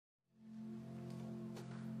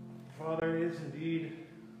Father, it is indeed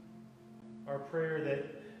our prayer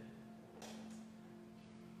that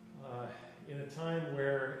in a time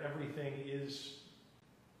where everything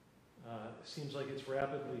seems like it's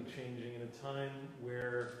rapidly changing, in a time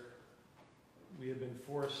where we have been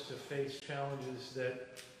forced to face challenges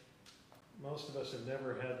that most of us have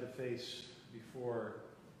never had to face before,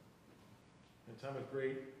 in a time of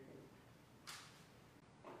great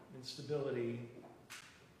instability,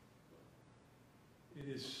 it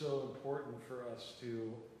is so important for us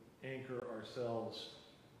to anchor ourselves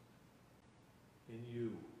in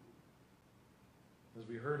you. As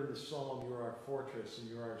we heard in the psalm, you are our fortress and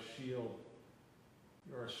you are our shield.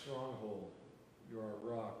 You are our stronghold. You are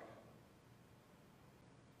our rock.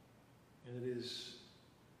 And it is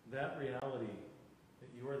that reality, that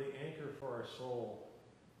you are the anchor for our soul,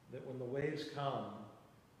 that when the waves come,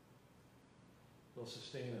 they'll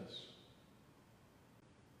sustain us.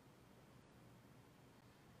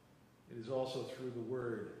 It is also through the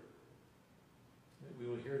Word that we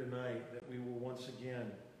will hear tonight that we will once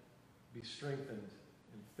again be strengthened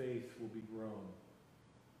and faith will be grown.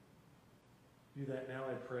 Do that now,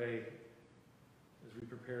 I pray, as we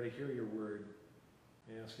prepare to hear your word.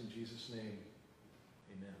 I ask in Jesus' name,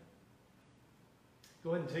 amen. Go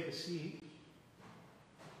ahead and take a seat.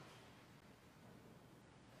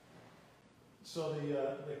 So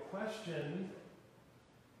the question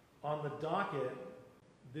on the docket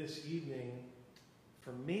this evening,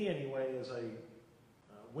 for me anyway, as I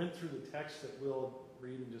went through the text that we'll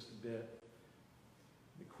read in just a bit,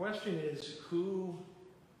 the question is, who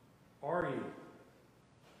are you?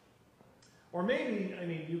 Or maybe,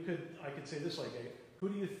 I could say this like, who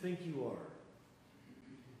do you think you are?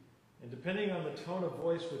 And depending on the tone of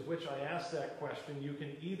voice with which I ask that question, you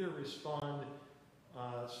can either respond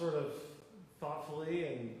sort of thoughtfully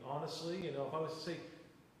and honestly. If I was to say,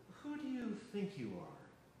 who do you think you are?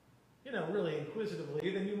 Really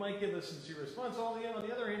inquisitively, then you might give a sincere response. On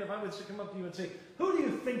the other hand, if I was to come up to you and say, who do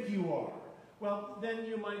you think you are? Well, then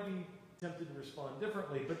you might be tempted to respond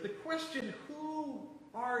differently. But the question, who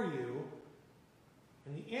are you?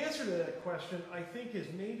 And the answer to that question, I think, has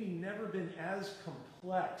maybe never been as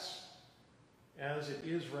complex as it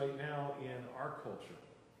is right now in our culture.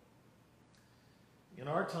 In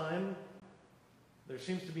our time, there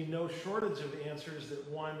seems to be no shortage of answers that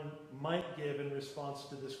one might give in response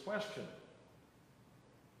to this question.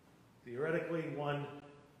 Theoretically, one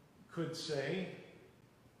could say,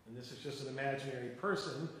 and this is just an imaginary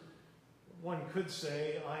person, one could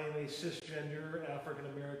say, I am a cisgender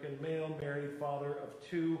African-American male, married father of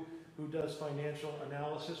two, who does financial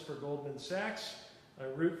analysis for Goldman Sachs. I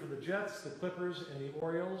root for the Jets, the Clippers, and the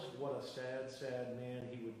Orioles. What a sad, sad man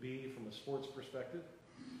he would be from a sports perspective.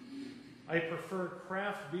 I prefer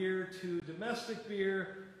craft beer to domestic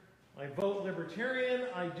beer. I vote libertarian.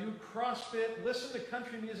 I do CrossFit, listen to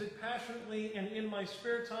country music passionately, and in my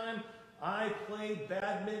spare time, I play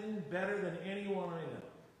badminton better than anyone I know.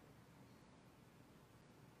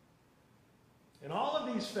 And all of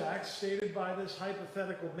these facts stated by this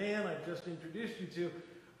hypothetical man I've just introduced you to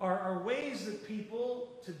are ways that people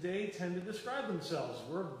today tend to describe themselves.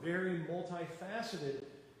 We're very multifaceted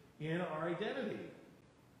in our identity.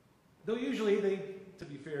 Though usually they, to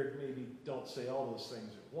be fair, maybe don't say all those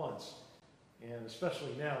things at once. And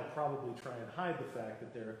especially now, probably try and hide the fact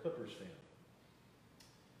that they're a Clippers fan.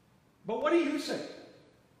 But what do you say?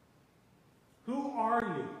 Who are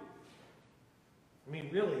you?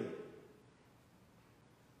 Really,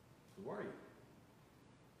 who are you?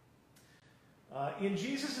 In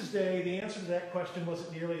Jesus' day, the answer to that question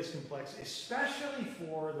wasn't nearly as complex, especially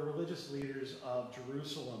for the religious leaders of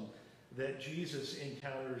Jerusalem that Jesus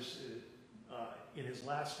encounters in his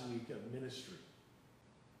last week of ministry.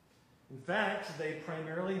 In fact, they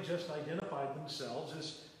primarily just identified themselves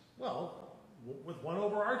as, with one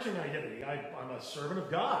overarching identity. I'm a servant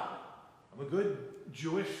of God. I'm a good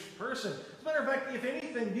Jewish person. As a matter of fact, if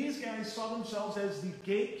anything, these guys saw themselves as the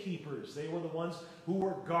gatekeepers. They were the ones who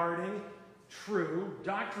were guarding true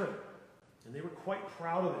doctrine. And they were quite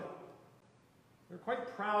proud of it. They were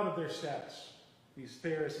quite proud of their status. These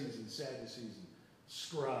Pharisees and Sadducees and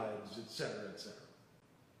scribes, etc., etc.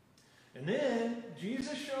 And then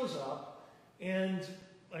Jesus shows up and,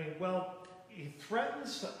 he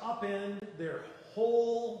threatens to upend their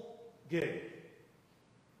whole gig.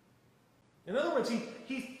 In other words, he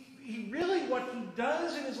really, what he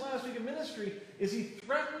does in his last week of ministry is he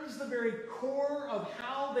threatens the very core of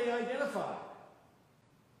how they identify.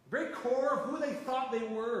 The very core of who they thought they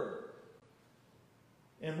were.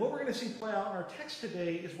 And what we're going to see play out in our text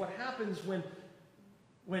today is what happens when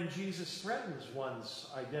Jesus threatens one's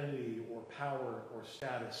identity or power or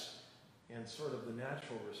status and sort of the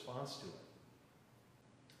natural response to it.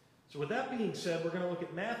 So with that being said, we're going to look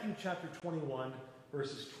at Matthew chapter 21,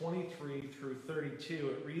 verses 23 through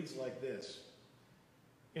 32. It reads like this.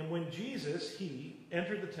 And when Jesus, he,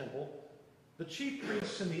 entered the temple, the chief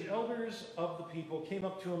priests and the elders of the people came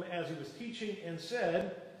up to him as he was teaching and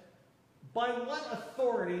said, "By what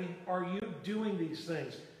authority are you doing these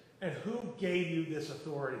things? And who gave you this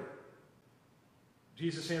authority?"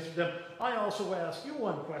 Jesus answered them, "I also will ask you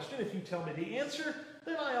one question. If you tell me the answer,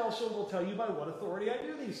 then I also will tell you by what authority I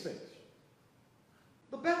do these things.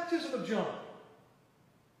 The baptism of John,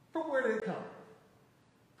 from where did it come?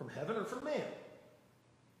 From heaven or from man?"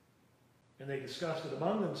 And they discussed it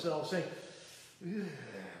among themselves, saying,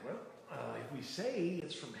 if we say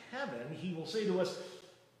it's from heaven, he will say to us,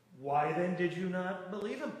 "Why then did you not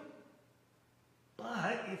believe him?"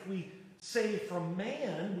 But if we say from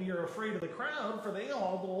man, we are afraid of the crowd, for they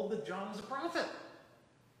all hold that John is a prophet.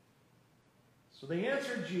 So they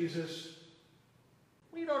answered Jesus,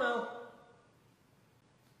 "We don't know."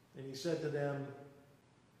 And he said to them,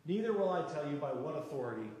 "Neither will I tell you by what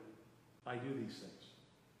authority I do these things."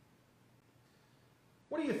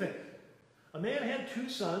 What do you think? A man had 2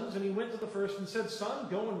 sons, and he went to the first and said, "Son,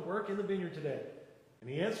 go and work in the vineyard today." And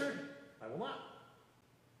he answered, "I will not."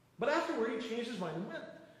 But afterward he changed his mind and went.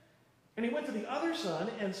 And he went to the other son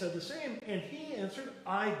and said the same. And he answered,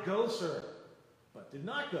 "I go, sir," but did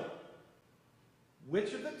not go.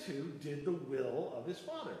 Which of the 2 did the will of his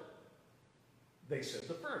father? They said,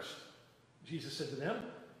 "The first." Jesus said to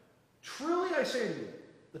them, "Truly I say to you,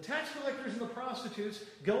 the tax collectors and the prostitutes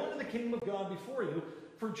go into the kingdom of God before you.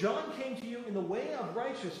 For John came to you in the way of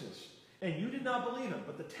righteousness, and you did not believe him.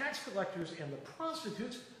 But the tax collectors and the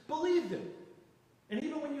prostitutes believed him. And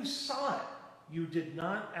even when you saw it, you did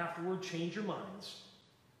not afterward change your minds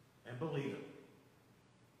and believe him."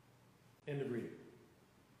 End of reading.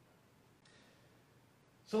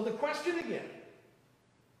 So the question again,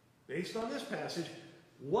 based on this passage,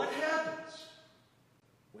 what happens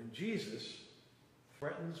when Jesus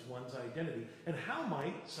threatens one's identity? And how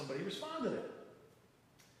might somebody respond to that?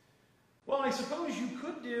 Well, I suppose you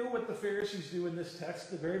could do what the Pharisees do in this text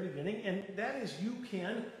at the very beginning, and that is you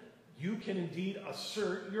can indeed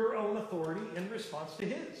assert your own authority in response to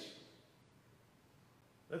his.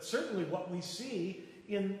 That's certainly what we see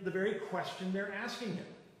in the very question they're asking him.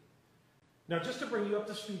 Now, just to bring you up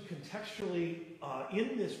to speed contextually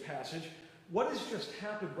in this passage, what has just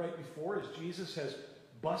happened right before is Jesus has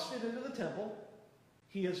busted into the temple.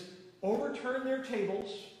 He has overturned their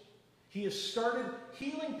tables. He has started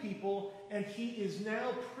healing people, and he is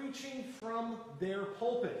now preaching from their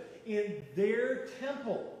pulpit in their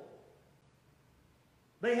temple.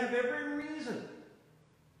 They have every reason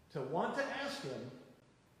to want to ask him,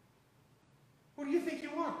 "Who do you think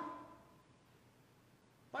you are?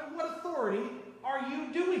 By what authority are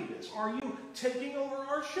you doing this? Are you taking over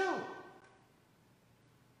our show?"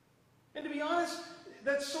 And to be honest,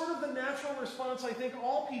 that's sort of the natural response I think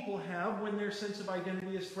all people have when their sense of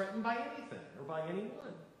identity is threatened by anything or by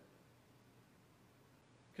anyone.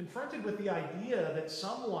 Confronted with the idea that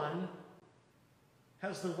someone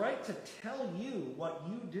has the right to tell you what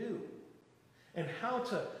you do and how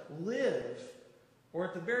to live, or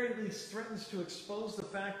at the very least threatens to expose the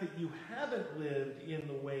fact that you haven't lived in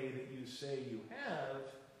the way that you say you have,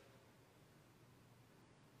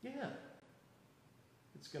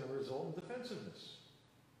 it's going to result in defensiveness.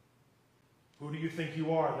 "Who do you think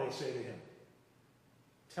you are?" they say to him.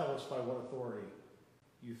 "Tell us by what authority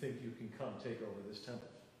you think you can come take over this temple."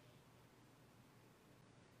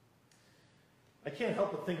 I can't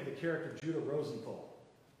help but think of the character Judah Rosenthal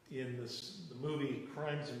in the movie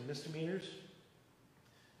Crimes and Misdemeanors.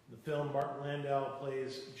 In the film, Martin Landau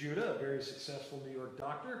plays Judah, a very successful New York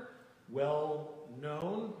doctor, well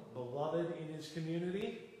known, beloved in his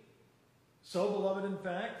community. So beloved, in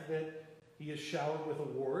fact, that he is showered with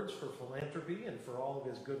awards for philanthropy and for all of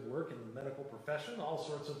his good work in the medical profession. All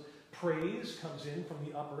sorts of praise comes in from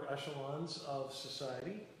the upper echelons of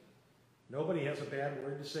society. Nobody has a bad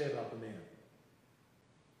word to say about the man.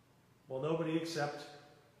 Well, nobody except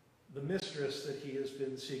the mistress that he has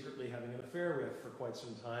been secretly having an affair with for quite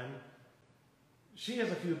some time. She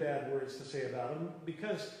has a few bad words to say about him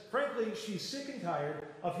because, frankly, she's sick and tired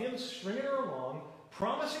of him stringing her along,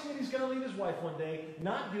 promising that he's going to leave his wife one day,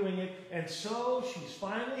 not doing it, and so she's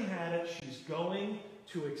finally had it. She's going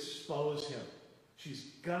to expose him. She's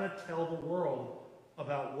going to tell the world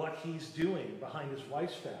about what he's doing behind his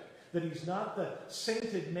wife's back, that he's not the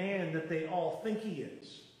sainted man that they all think he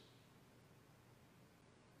is.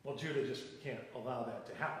 Well, Judah just can't allow that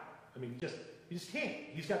to happen. I mean, he just can't.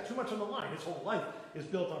 He's got too much on the line. His whole life is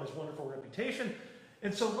built on his wonderful reputation.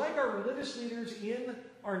 And so like our religious leaders in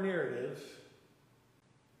our narrative,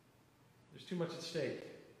 there's too much at stake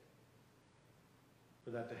for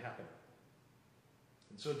that to happen.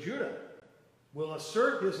 And so Judah will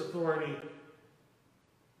assert his authority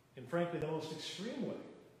in, frankly, the most extreme way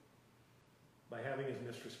by having his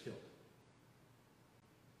mistress killed.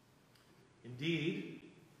 Indeed,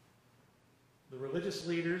 the religious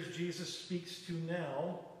leaders Jesus speaks to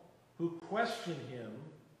now, who question him,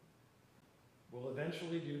 will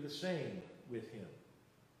eventually do the same with him.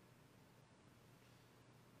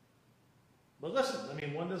 But listen,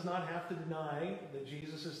 one does not have to deny that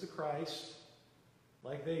Jesus is the Christ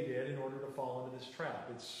like they did in order to fall into this trap.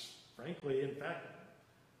 It's, frankly, in fact,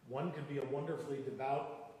 one could be a wonderfully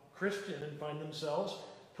devout Christian and find themselves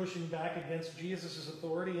pushing back against Jesus'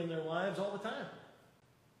 authority in their lives all the time.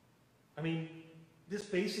 This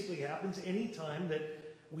basically happens any time that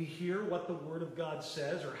we hear what the Word of God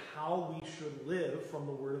says or how we should live from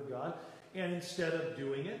the Word of God, and instead of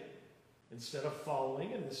doing it, instead of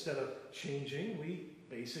following, and instead of changing, we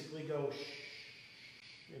basically go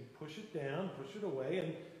shh and push it down, push it away,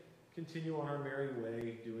 and continue on our merry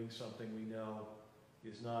way doing something we know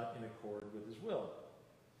is not in accord with His will.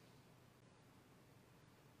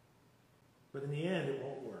 But in the end, it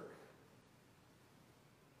won't work.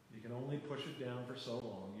 You can only push it down for so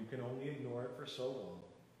long. You can only ignore it for so long.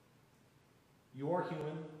 You are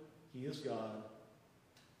human. He is God.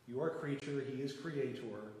 You are creature. He is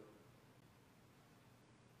creator.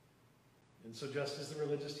 And so just as the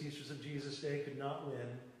religious teachers of Jesus' day could not win,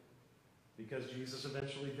 because Jesus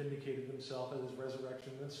eventually vindicated himself at his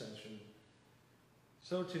resurrection and ascension,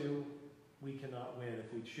 so too we cannot win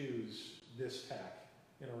if we choose this tack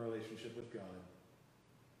in our relationship with God,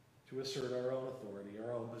 to assert our own authority,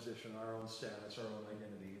 our own position, our own status, our own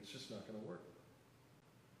identity. It's just not going to work.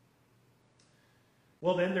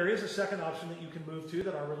 Well, then, there is a second option that you can move to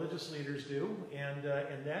that our religious leaders do, and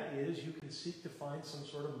that is you can seek to find some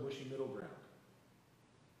sort of mushy middle ground.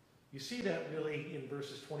 You see that really in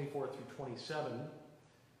verses 24 through 27.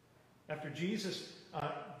 After Jesus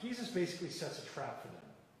basically sets a trap for them.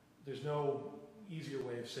 There's no easier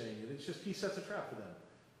way of saying it. It's just he sets a trap for them.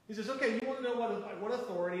 He says, okay, you want to know what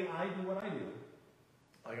authority I do what I do?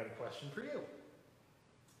 I got a question for you.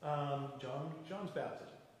 John's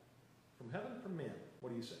baptism. From heaven, from man. What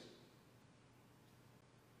do you say?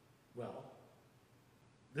 Well,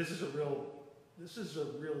 this is a real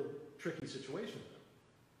tricky situation for them.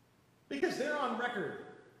 Because they're on record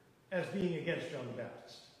as being against John the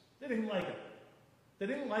Baptist. They didn't like him. They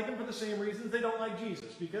didn't like him for the same reasons they don't like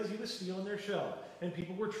Jesus, because he was stealing their show. And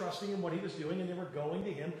people were trusting in what he was doing, and they were going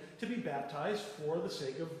to him to be baptized for the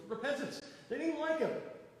sake of repentance. They didn't like him.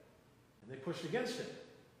 And they pushed against him.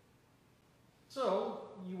 So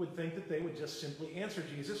you would think that they would just simply answer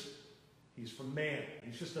Jesus, he's from man.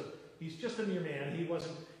 He's just a mere man. He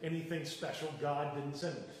wasn't anything special. God didn't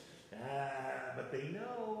send him. But they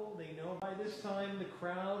know by this time the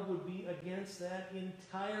crowd would be against that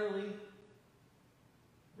entirely.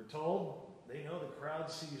 We're told they know the crowd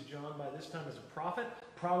sees John by this time as a prophet,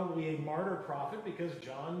 probably a martyr prophet, because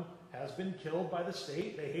John has been killed by the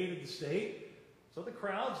state. They hated the state. So the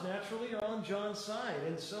crowds naturally are on John's side.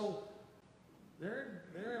 And so they're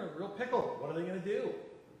in a real pickle. What are they going to do?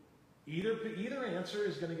 Either answer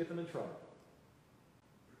is going to get them in trouble.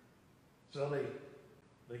 So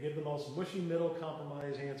they give the most mushy middle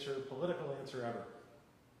compromise answer, political answer ever.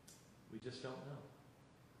 We just don't know.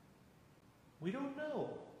 We don't know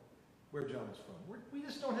where John is from. We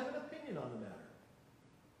just don't have an opinion on the matter.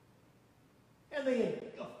 And they,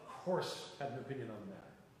 of course, have an opinion on the matter.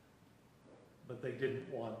 But they didn't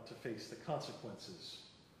want to face the consequences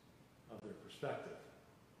of their perspective.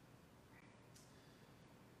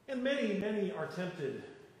 And many are tempted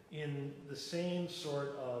in the same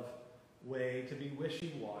sort of way to be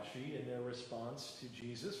wishy-washy in their response to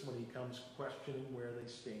Jesus when he comes questioning where they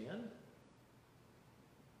stand.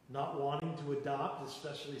 Not wanting to adopt,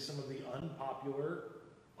 especially some of the unpopular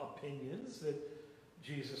opinions that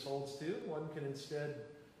Jesus holds to. One can, instead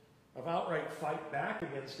of outright fight back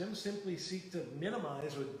against him, simply seek to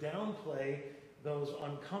minimize or downplay those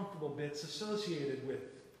uncomfortable bits associated with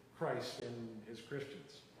Christ and his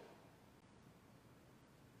Christians.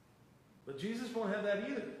 But Jesus won't have that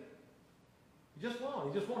either. He just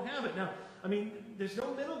won't. He just won't have it. Now, there's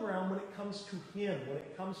no middle ground when it comes to him, when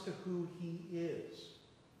it comes to who he is.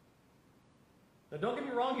 Now, don't get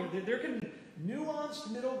me wrong here. There can be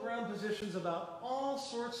nuanced middle ground positions about all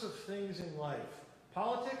sorts of things in life.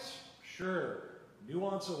 Politics? Sure.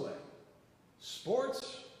 Nuance away.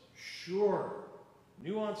 Sports? Sure.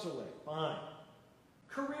 Nuance away. Fine.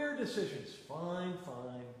 Career decisions? Fine.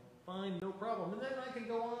 fine, no problem. And then I can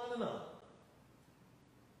go on and on.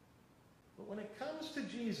 But when it comes to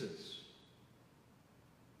Jesus,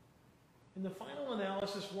 in the final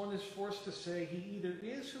analysis, one is forced to say he either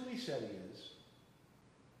is who he said he is,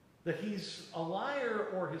 that he's a liar,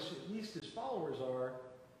 or at least his followers are,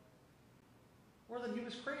 or that he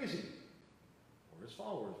was crazy, or his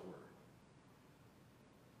followers were.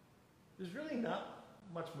 There's really not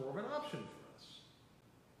much more of an option for us.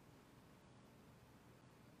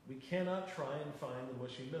 We cannot try and find the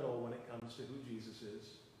mushy middle when it comes to who Jesus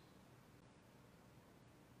is.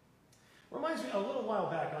 Reminds me, a little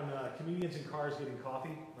while back on Comedians in Cars Getting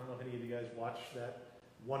Coffee. I don't know if any of you guys watched that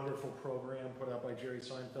wonderful program put out by Jerry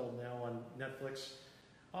Seinfeld now on Netflix.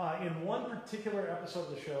 In one particular episode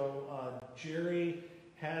of the show, Jerry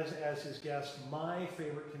has as his guest my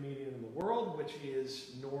favorite comedian in the world, which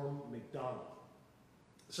is Norm Macdonald.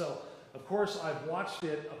 So, of course, I've watched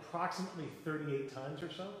it approximately 38 times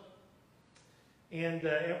or so. And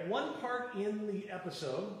at one part in the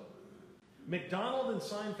episode, McDonald and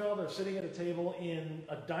Seinfeld are sitting at a table in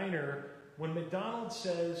a diner when McDonald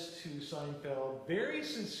says to Seinfeld, very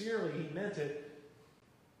sincerely, he meant it,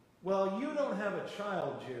 "Well, you don't have a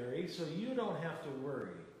child, Jerry, so you don't have to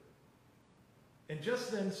worry." And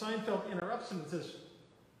just then Seinfeld interrupts him and says,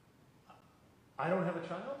 "I don't have a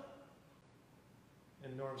child?"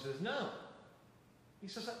 And Norm says, "No." He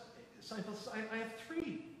says, Seinfeld says, I have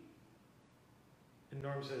 3. And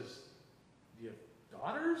Norm says, "Do you have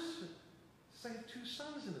daughters?" He says, "I have 2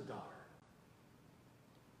 sons and a daughter."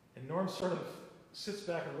 And Norm sort of sits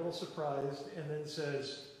back a little surprised and then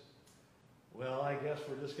says, "Well, I guess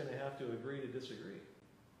we're just going to have to agree to disagree."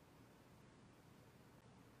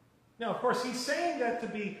 Now, of course, he's saying that to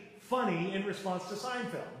be funny in response to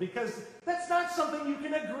Seinfeld, because that's not something you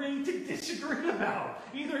can agree to disagree about.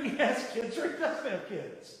 Either he has kids or he doesn't have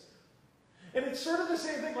kids. And it's sort of the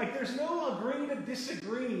same thing, like there's no agree to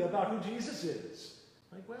disagree about who Jesus is.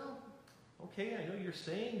 Like, well, okay, I know you're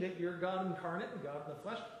saying that you're God incarnate and God in the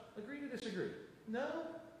flesh. Agree to disagree. No,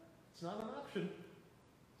 it's not an option.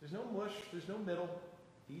 There's no mush, there's no middle.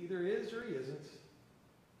 He either is or he isn't.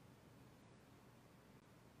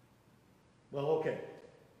 Well, okay.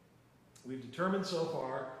 We've determined so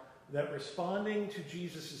far that responding to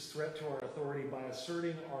Jesus' threat to our authority by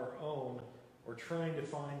asserting our own or trying to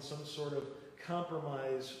find some sort of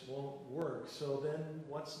compromise won't work. So then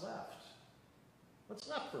what's left? What's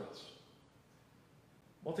left for us?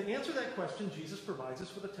 Well, to answer that question, Jesus provides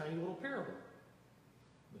us with a tiny little parable.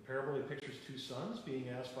 In the parable, he pictures 2 sons being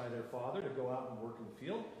asked by their father to go out and work in the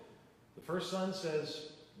field. The first son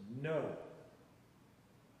says, "No."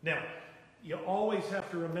 Now, you always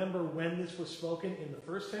have to remember when this was spoken in the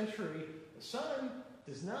first century. The son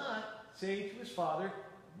does not say to his father,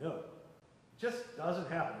 "No." It just doesn't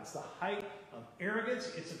happen. It's the height of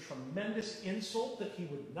arrogance. It's a tremendous insult that he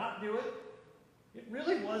would not do it. It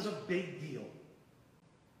really was a big deal.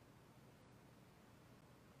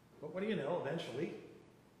 But what do you know, eventually,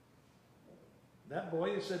 that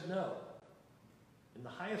boy who said no, in the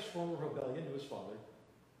highest form of rebellion to his father,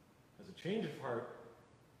 has a change of heart,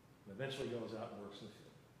 and eventually goes out and works in the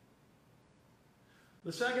field.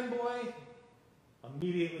 The second boy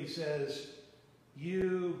immediately says,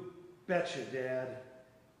 "You betcha, Dad.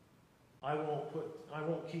 I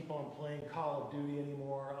won't keep on playing Call of Duty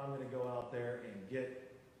anymore. I'm going to go out there and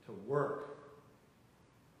get to work."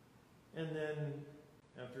 And then,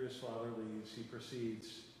 after his father leaves, he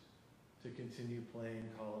proceeds to continue playing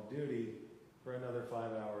Call of Duty for another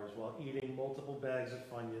 5 hours while eating multiple bags of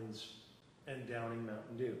Funyuns and downing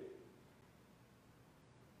Mountain Dew.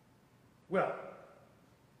 Well,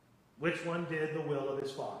 which one did the will of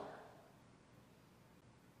his father?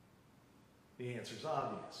 The answer's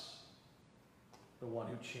obvious. The one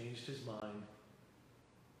who changed his mind,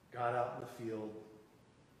 got out in the field,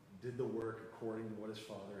 did the work according to what his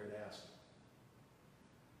father had asked him.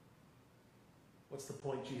 What's the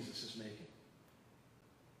point Jesus is making?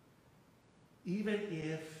 Even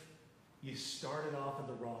if you started off in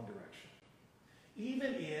the wrong direction,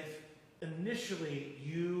 even if initially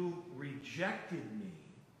you rejected me,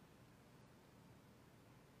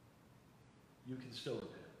 you can still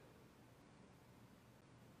repent.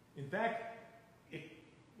 In fact, it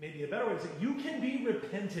may be a better way to say, you can be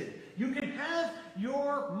repented. You can have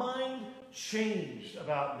your mind changed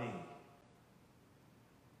about me.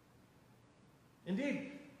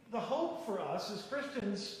 Indeed, the hope for us as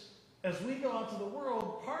Christians, as we go out to the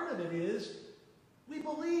world, part of it is we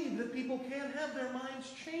believe that people can have their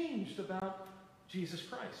minds changed about Jesus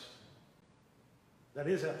Christ. That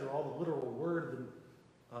is, after all, the literal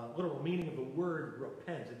meaning of the word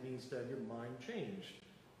repent. It means to have your mind changed.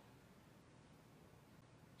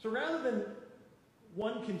 So rather than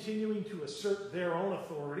one continuing to assert their own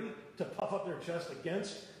authority, to puff up their chest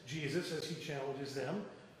against Jesus as he challenges them,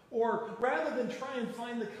 or rather than try and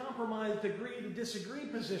find the compromised agree to disagree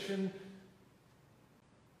position,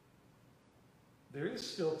 there is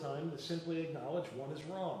still time to simply acknowledge one is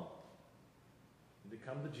wrong and to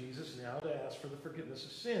come to Jesus now to ask for the forgiveness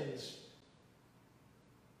of sins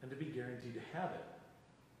and to be guaranteed to have it.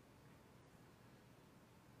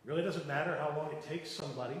 It really doesn't matter how long it takes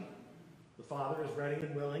somebody. The Father is ready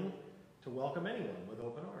and willing to welcome anyone with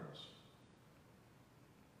open arms.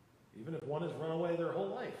 Even if one has run away their whole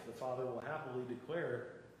life, the Father will happily declare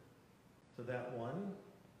to that one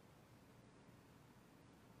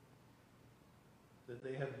that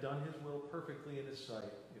they have done his will perfectly in his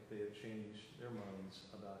sight if they have changed their minds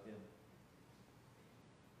about him.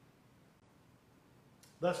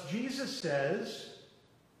 Thus Jesus says,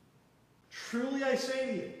 truly I say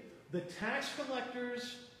to you, the tax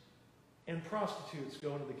collectors and prostitutes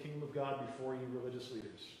go into the kingdom of God before you religious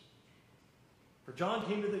leaders. For John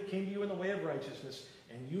came to you in the way of righteousness,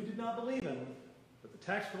 and you did not believe him, but the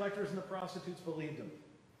tax collectors and the prostitutes believed him.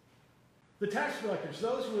 The tax collectors,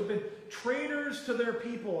 those who had been traitors to their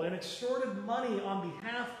people and extorted money on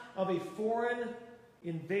behalf of a foreign,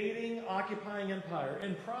 invading, occupying empire.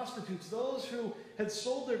 And prostitutes, those who had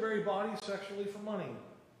sold their very bodies sexually for money,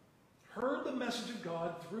 heard the message of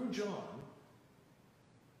God through John,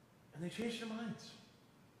 and they changed their minds.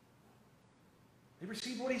 They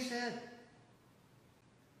received what he said.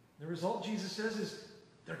 The result, Jesus says, is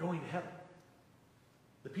they're going to heaven.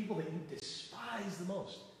 The people that you despise the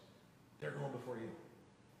most, they're going before you.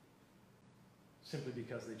 Simply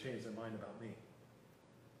because they changed their mind about me.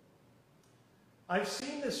 I've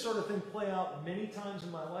seen this sort of thing play out many times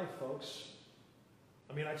in my life, folks.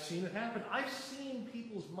 I mean, I've seen it happen. I've seen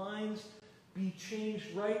people's minds be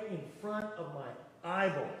changed right in front of my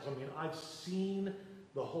eyeballs. I mean, I've seen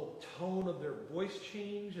the whole tone of their voice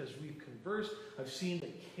change as we've conversed. I've seen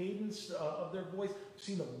the cadence of their voice. I've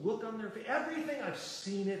seen the look on their face. Everything, I've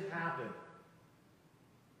seen it happen.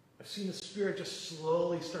 I've seen the Spirit just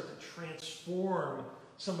slowly start to transform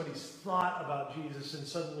somebody's thought about Jesus and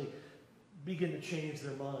suddenly begin to change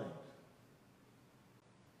their mind.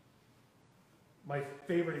 My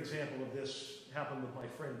favorite example of this happened with my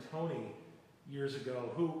friend Tony years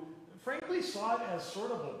ago, who frankly saw it as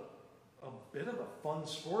sort of a bit of a fun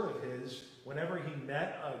sport of his. Whenever he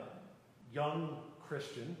met a young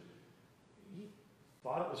Christian, he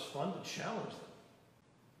thought it was fun to challenge them.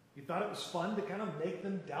 He thought it was fun to kind of make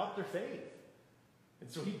them doubt their faith.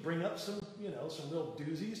 And so he'd bring up some real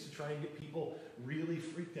doozies to try and get people really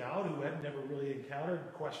freaked out who had never really encountered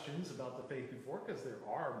questions about the faith before, because there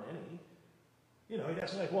are many. He'd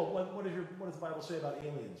ask them, like, well, what does the Bible say about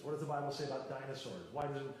aliens? What does the Bible say about dinosaurs? Why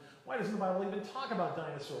doesn't the Bible even talk about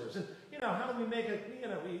dinosaurs? And, how do we make it,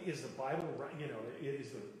 is the Bible,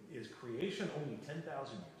 is creation only 10,000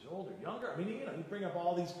 years old or younger? I mean, you bring up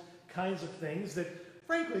all these kinds of things that,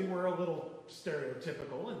 frankly, were a little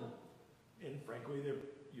stereotypical, and frankly,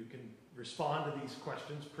 you can respond to these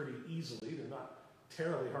questions pretty easily. They're not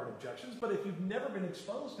terribly hard objections, but if you've never been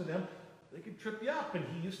exposed to them, they could trip you up, and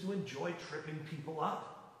he used to enjoy tripping people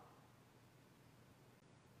up.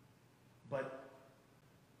 But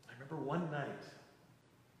I remember one night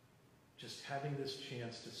just having this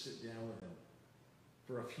chance to sit down with him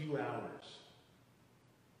for a few hours.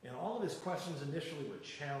 And all of his questions initially were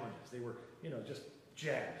challenges. They were, just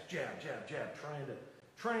jabs, jab, jab, jab,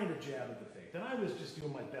 trying to jab at the faith. And I was just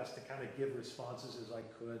doing my best to kind of give responses as I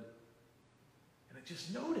could. And I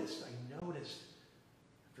noticed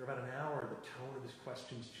after about an hour, the tone of his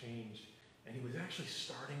questions changed. And he was actually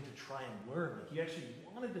starting to try and learn. Like, he actually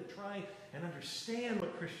wanted to try and understand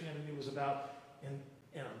what Christianity was about. And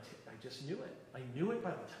I just knew it. I knew it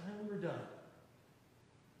by the time we were done,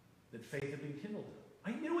 that faith had been kindled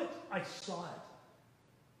in him. I knew it. I saw it.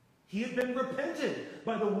 He had been repented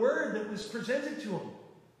by the word that was presented to him.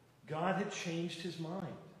 God had changed his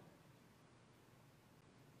mind.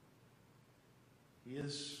 He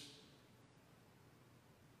is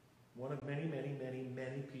one of many, many, many,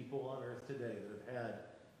 many people on earth today that have had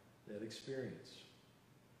that experience.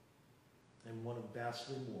 And one of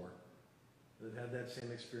vastly more that have had that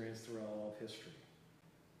same experience throughout all of history.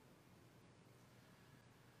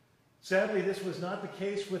 Sadly, this was not the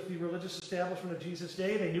case with the religious establishment of Jesus'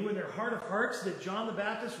 day. They knew in their heart of hearts that John the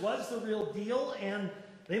Baptist was the real deal, and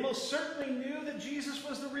they most certainly knew that Jesus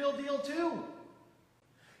was the real deal too.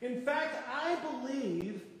 In fact, I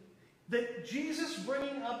believe that Jesus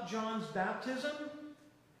bringing up John's baptism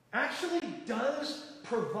actually does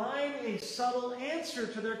provide a subtle answer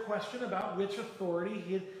to their question about which authority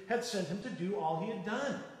he had sent him to do all he had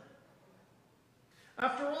done.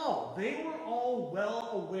 After all, they were all well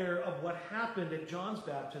aware of what happened at John's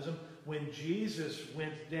baptism when Jesus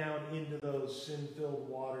went down into those sin-filled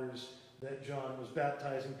waters that John was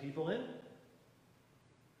baptizing people in.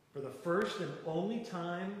 For the first and only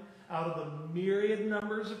time out of the myriad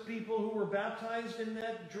numbers of people who were baptized in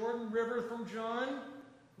that Jordan River from John,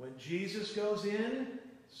 when Jesus goes in,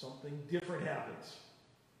 something different happens.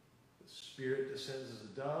 The Spirit descends as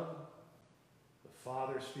a dove. The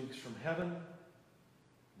Father speaks from heaven.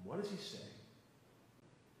 And what does he say?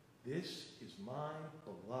 This is my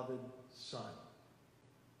beloved Son,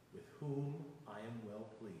 with whom I am well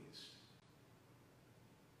pleased.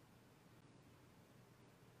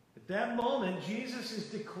 At that moment, Jesus is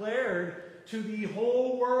declared to the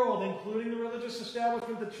whole world, including the religious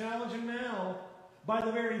establishment that challenge him now, by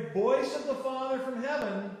the very voice of the Father from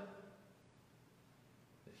heaven,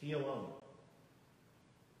 that he alone,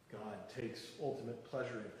 God, takes ultimate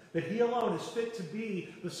pleasure in. That he alone is fit to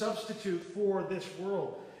be the substitute for this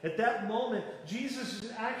world. At that moment, Jesus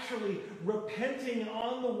is actually repenting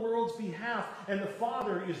on the world's behalf, and the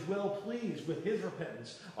Father is well pleased with his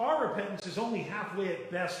repentance. Our repentance is only halfway at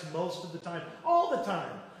best most of the time, all the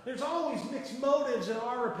time. There's always mixed motives in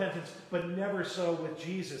our repentance, but never so with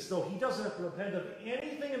Jesus. Though he doesn't have to repent of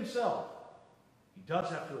anything himself, he does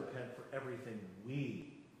have to repent for everything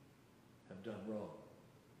we have done wrong.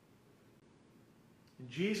 In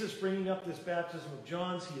Jesus bringing up this baptism of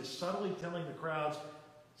John's, he is subtly telling the crowds,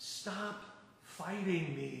 stop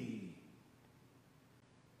fighting me.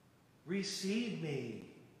 Receive me.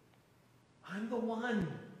 I'm the one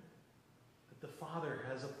that the Father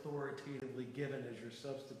has authoritatively given as your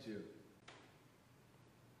substitute.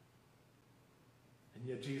 And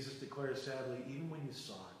yet Jesus declares sadly, even when you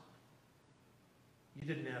saw it,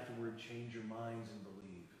 you didn't afterward change your minds and believe.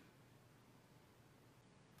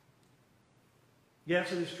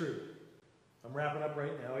 Yes, it is true. I'm wrapping up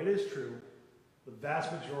right now. It is true. The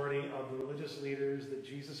vast majority of the religious leaders that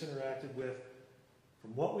Jesus interacted with,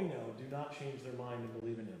 from what we know, do not change their mind and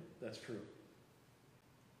believe in him. That's true.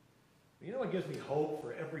 But you know what gives me hope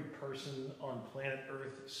for every person on planet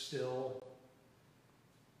Earth still?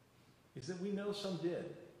 Is that we know some did.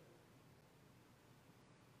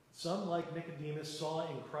 Some, like Nicodemus, saw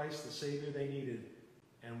in Christ the Savior they needed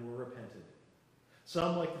and were repented.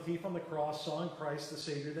 Some, like the thief on the cross, saw in Christ the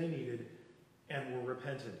Savior they needed and were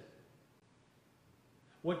repented.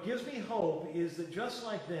 What gives me hope is that just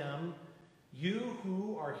like them, you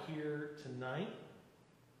who are here tonight,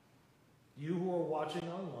 you who are watching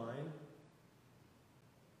online,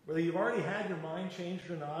 whether you've already had your mind changed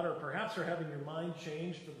or not, or perhaps are having your mind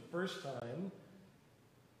changed for the first time,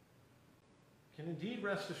 can indeed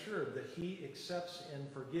rest assured that he accepts and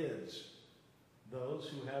forgives those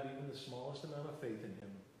who have even the smallest amount of faith in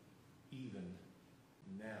him, even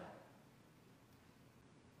now.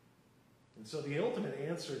 And so the ultimate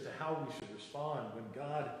answer to how we should respond when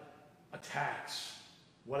God attacks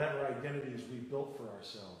whatever identities we've built for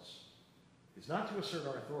ourselves is not to assert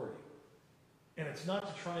our authority. And it's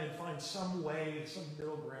not to try and find some way, some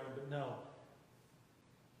middle ground, but no.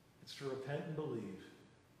 It's to repent and believe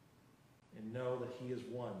and know that he has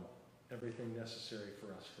won everything necessary for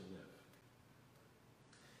us to live.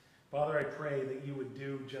 Father, I pray that you would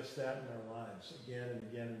do just that in our lives again and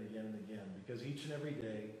again and again and again, because each and every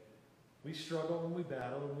day we struggle and we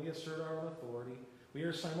battle and we assert our own authority. We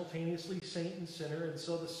are simultaneously saint and sinner, and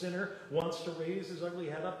so the sinner wants to raise his ugly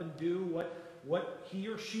head up and do what he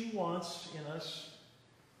or she wants in us,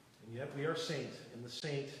 and yet we are saint, and the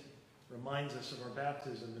saint reminds us of our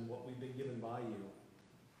baptism and what we've been given by you.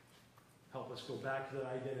 Help us go back to that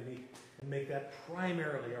identity and make that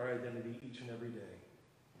primarily our identity each and every day.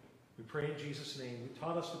 We pray in Jesus' name. You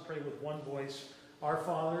taught us to pray with one voice. Our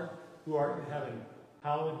Father, who art in heaven,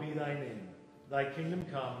 hallowed be thy name. Thy kingdom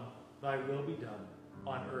come, thy will be done,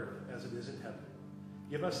 on earth as it is in heaven.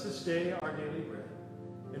 Give us this day our daily bread,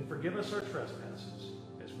 and forgive us our trespasses,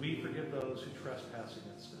 as we forgive those who trespass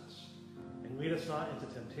against us. And lead us not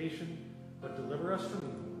into temptation, but deliver us from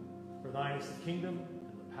evil. For thine is the kingdom,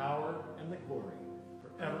 and the power, and the glory,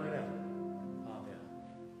 forever and ever.